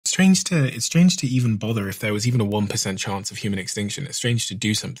strange to even bother if there was even a 1% chance of human extinction. It's strange to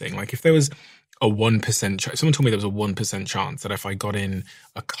do something. Like if there was a 1% chance, someone told me there was a 1% chance that if I got in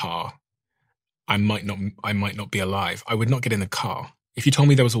a car, I might not be alive. I would not get in the car. If you told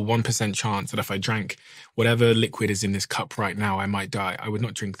me there was a 1% chance that if I drank whatever liquid is in this cup right now, I might die, I would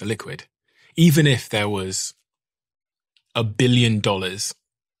not drink the liquid. Even if there was $1 billion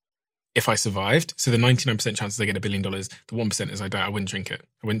if I survived. So the 99% chances I get $1 billion, the 1% is I die, I wouldn't drink it.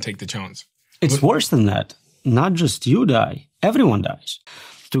 I wouldn't take the chance. It's worse than that. Not just you die, everyone dies.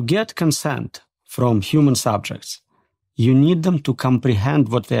 To get consent from human subjects, you need them to comprehend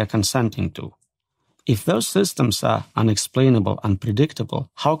what they are consenting to. If those systems are unexplainable,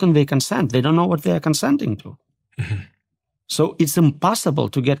 unpredictable, how can they consent? They don't know what they are consenting to. Mm-hmm. So it's impossible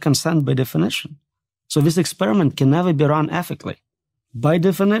to get consent by definition. So this experiment can never be run ethically. By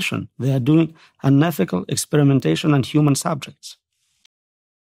definition, they are doing unethical experimentation on human subjects.